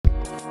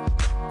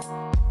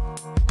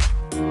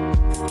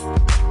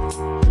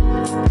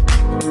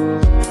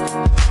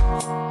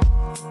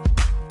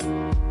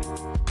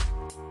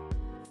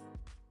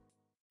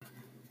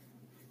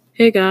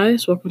Hey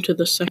guys, welcome to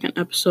the second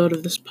episode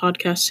of this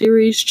podcast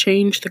series,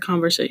 Change the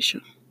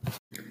Conversation.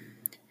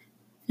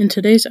 In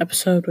today's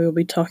episode, we will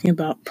be talking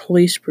about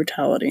police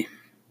brutality.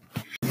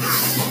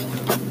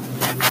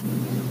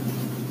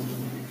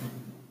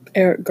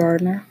 Eric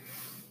Gardner,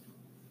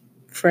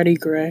 Freddie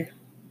Gray,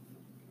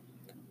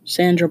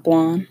 Sandra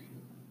Bland,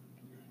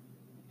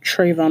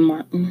 Trayvon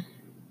Martin,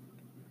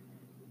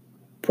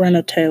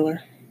 Breonna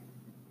Taylor,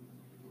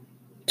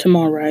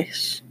 Tamir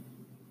Rice.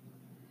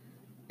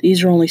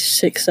 These are only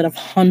 6 out of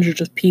hundreds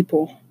of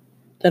people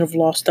that have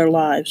lost their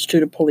lives due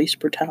to police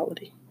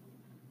brutality.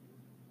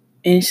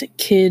 Innocent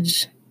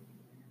kids,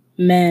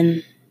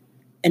 men,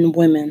 and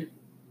women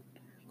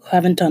who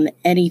haven't done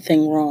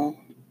anything wrong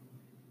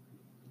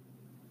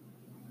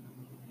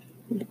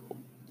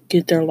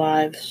get their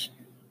lives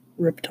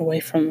ripped away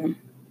from them.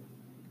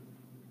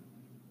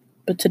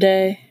 But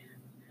today,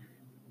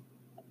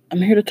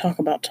 I'm here to talk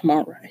about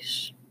Tamir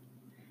Rice.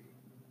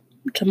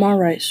 Tamir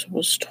Rice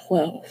was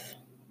 12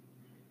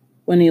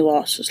 when he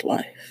lost his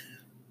life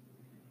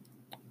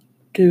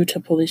due to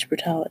police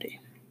brutality.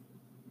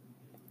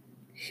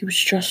 He was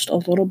just a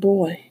little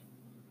boy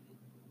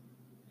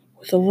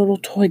with a little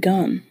toy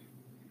gun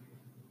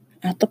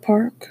at the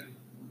park,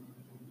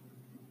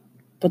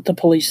 but the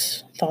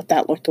police thought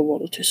that looked a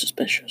little too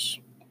suspicious.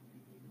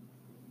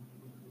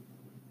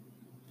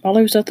 While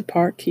he was at the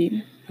park,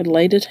 he had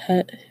laid his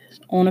head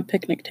on a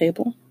picnic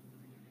table,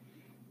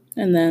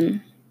 and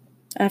then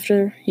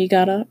after he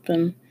got up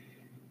and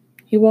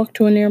he walked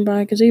to a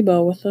nearby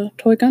gazebo with a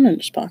toy gun in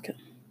his pocket.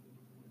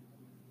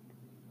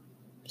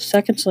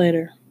 Seconds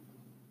later,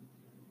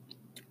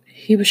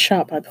 he was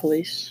shot by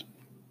police.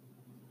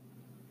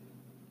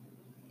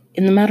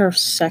 In the matter of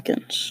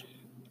seconds,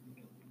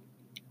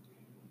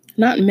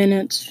 not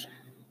minutes,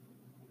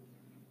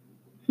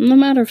 in the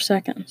matter of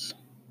seconds,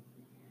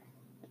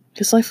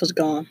 his life was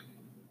gone.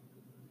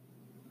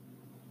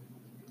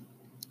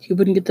 He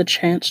wouldn't get the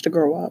chance to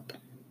grow up.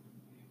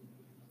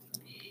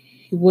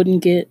 He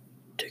wouldn't get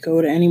to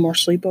go to any more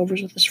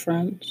sleepovers with his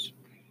friends.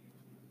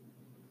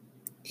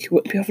 He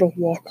wouldn't be able to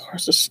walk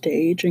across the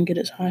stage and get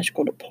his high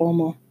school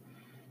diploma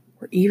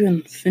or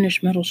even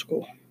finish middle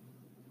school.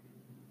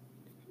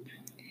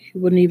 He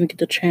wouldn't even get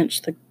the chance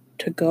to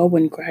go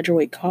and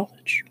graduate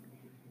college.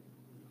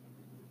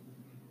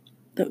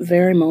 That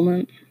very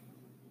moment,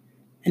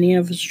 any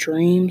of his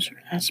dreams or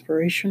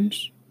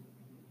aspirations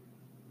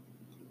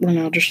were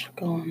now just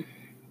gone.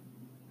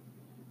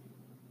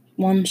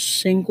 One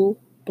single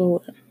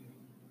bullet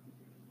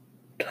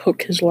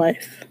took his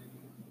life.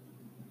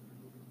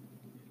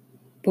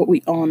 But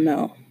we all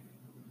know,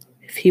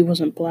 if he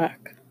wasn't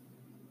black,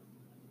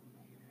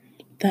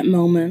 that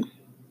moment,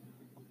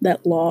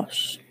 that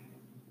loss,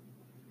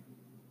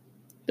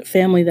 the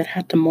family that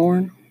had to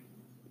mourn,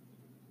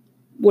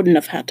 wouldn't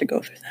have had to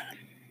go through that.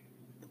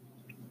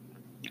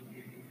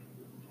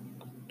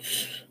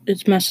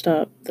 It's messed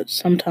up that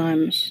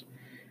sometimes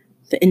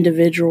the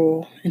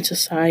individual in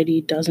society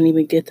doesn't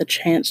even get the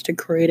chance to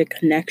create a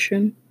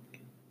connection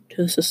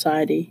to the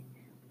society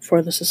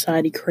before the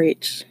society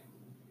creates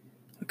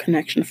a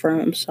connection for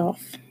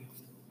himself.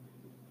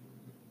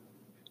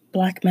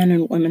 Black men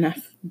and women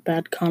have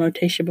bad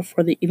connotation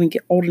before they even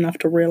get old enough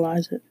to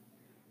realize it.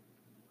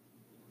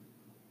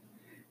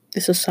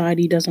 The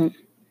society doesn't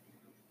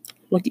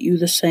look at you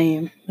the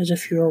same as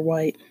if you were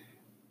white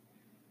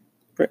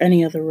or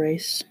any other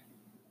race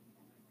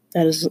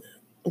that is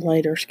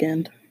lighter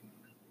skinned.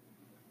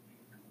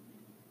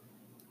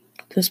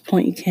 At this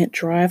point, you can't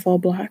drive all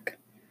black,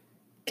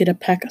 get a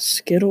pack of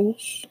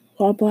Skittles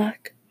all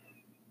black,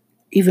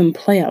 even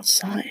play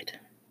outside.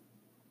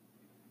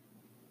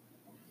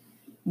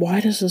 Why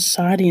does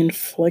society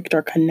inflict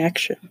our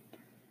connection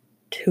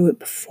to it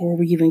before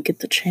we even get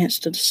the chance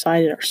to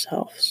decide it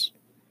ourselves?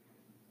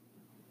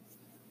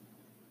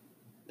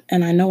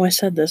 And I know I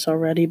said this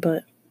already,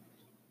 but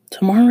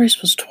Tamir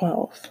Rice was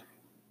 12.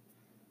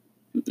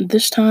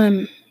 This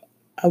time,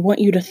 I want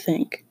you to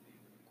think.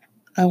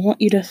 I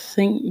want you to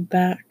think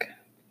back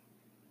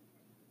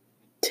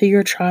to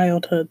your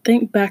childhood.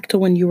 Think back to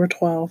when you were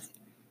 12.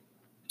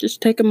 Just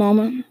take a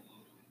moment.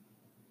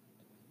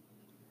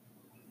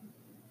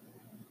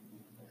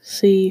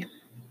 See,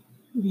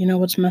 you know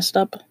what's messed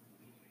up?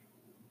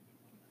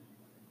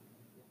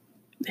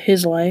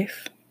 His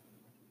life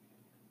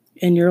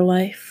and your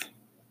life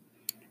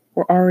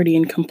were already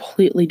in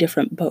completely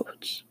different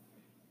boats.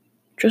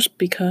 Just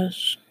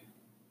because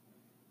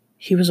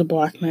he was a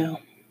black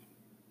male.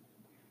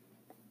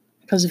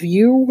 Because if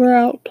you were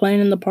out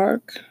playing in the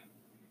park,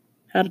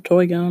 had a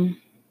toy gun,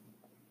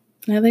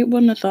 they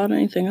wouldn't have thought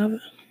anything of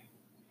it.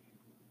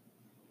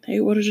 They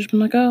would have just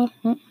been like, oh,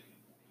 well,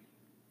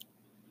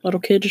 little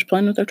kid just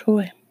playing with their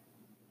toy.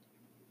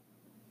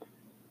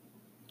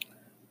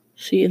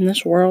 See, in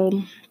this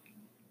world,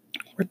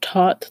 we're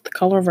taught that the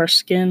color of our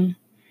skin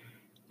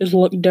is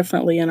looked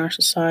differently in our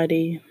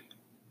society,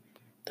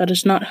 that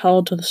is not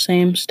held to the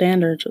same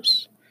standards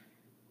as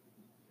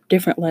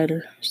different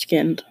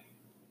lighter-skinned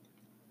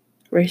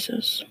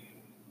races.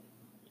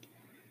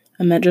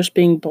 And that just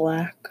being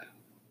black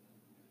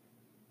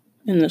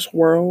in this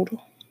world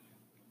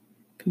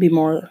can be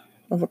more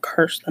of a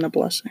curse than a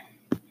blessing.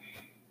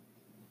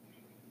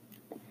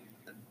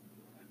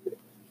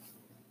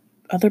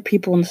 Other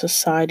people in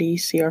society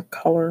see our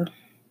color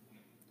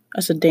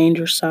as a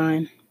danger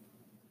sign,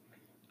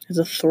 as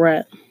a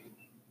threat.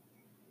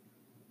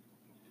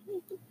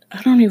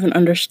 I don't even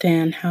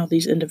understand how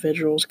these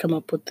individuals come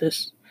up with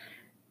this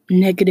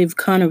negative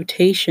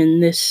connotation,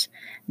 this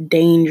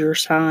danger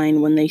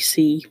sign when they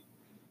see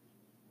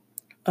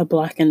a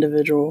Black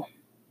individual.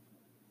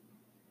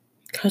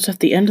 Because at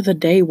the end of the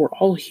day, we're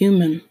all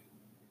human.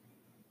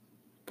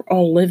 We're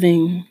all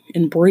living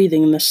and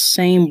breathing in the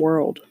same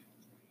world.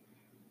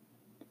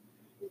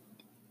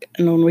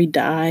 And when we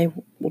die,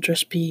 we'll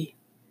just be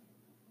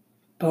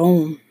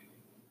bone.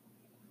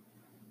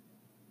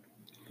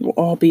 We'll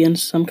all be in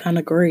some kind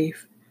of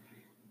grave.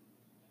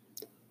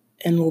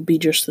 And we'll be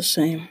just the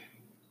same.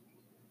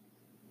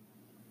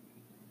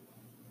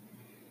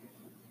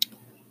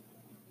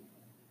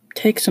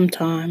 Take some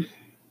time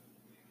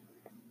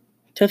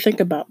to think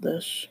about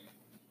this.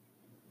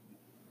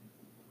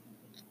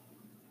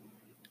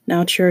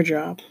 Now it's your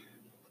job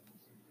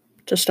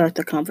to start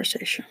the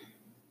conversation.